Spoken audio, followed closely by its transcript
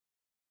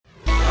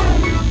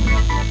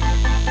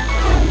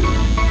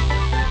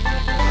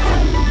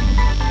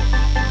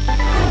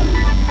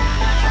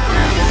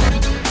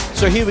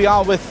So here we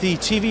are with the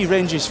TV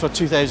ranges for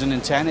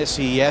 2010 at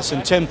CES,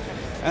 and Tim,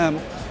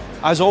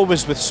 as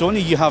always with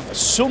Sony, you have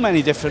so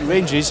many different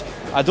ranges.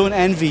 I don't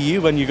envy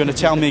you when you're going to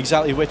tell me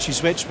exactly which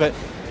is which, but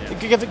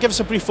give us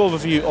a brief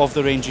overview of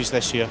the ranges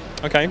this year.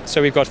 Okay,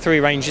 so we've got three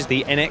ranges: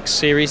 the NX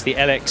series, the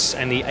LX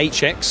and the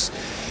HX.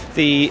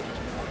 The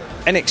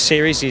NX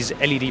series is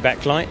LED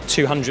backlight,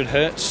 200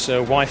 Hz,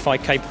 Wi-Fi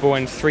capable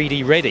and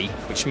 3D ready,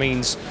 which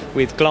means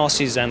with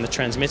glasses and the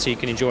transmitter you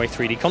can enjoy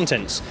 3D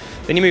contents.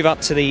 Then you move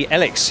up to the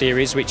LX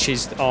series, which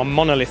is our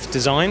monolith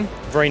design,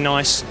 very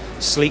nice,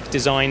 sleek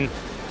design,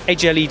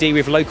 edge LED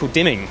with local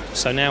dimming.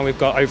 So now we've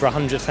got over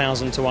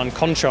 100,000 to 1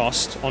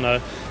 contrast on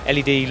a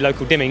LED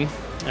local dimming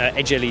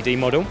edge LED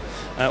model.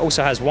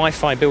 Also has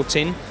Wi-Fi built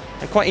in.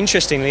 And quite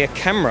interestingly, a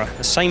camera,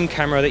 the same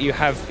camera that you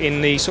have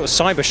in the sort of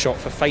cyber shot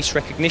for face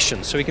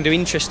recognition. So we can do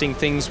interesting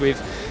things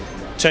with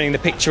turning the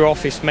picture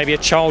off if maybe a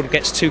child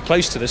gets too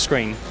close to the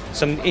screen.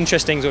 Some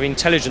interesting sort of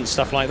intelligent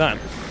stuff like that.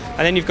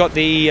 And then you've got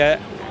the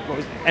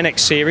NX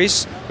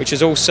series, which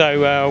is also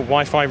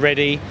Wi-Fi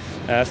ready,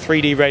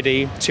 3D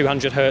ready,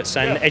 200 Hz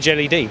and edge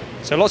LED.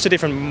 So lots of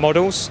different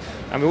models.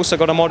 And we've also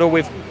got a model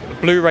with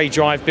a Blu-ray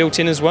drive built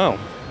in as well.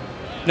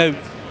 Now,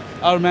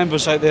 our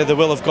members out there, they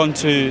will have gone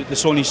to the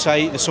Sony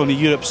site, the Sony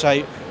Europe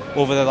site,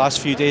 over the last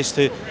few days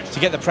to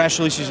get the press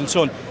releases and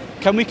so on.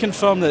 Can we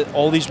confirm that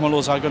all these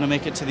models are going to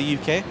make it to the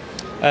UK?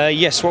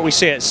 Yes, what we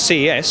see at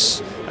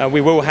CES, we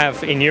will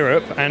have in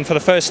Europe, and for the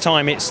first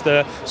time it's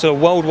the sort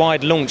of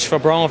worldwide launch for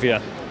BRAVIA.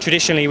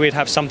 Traditionally we'd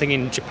have something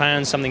in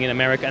Japan, something in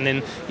America, and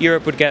then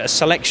Europe would get a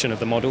selection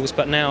of the models,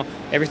 but now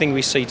everything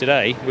we see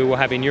today we will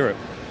have in Europe.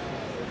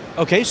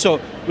 Okay, so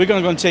we're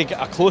going to go and take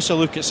a closer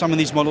look at some of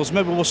these models.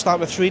 Maybe we'll start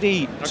with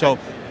 3D. Okay. So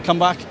come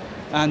back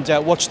and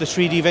watch the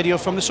 3D video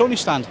from the Sony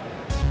stand.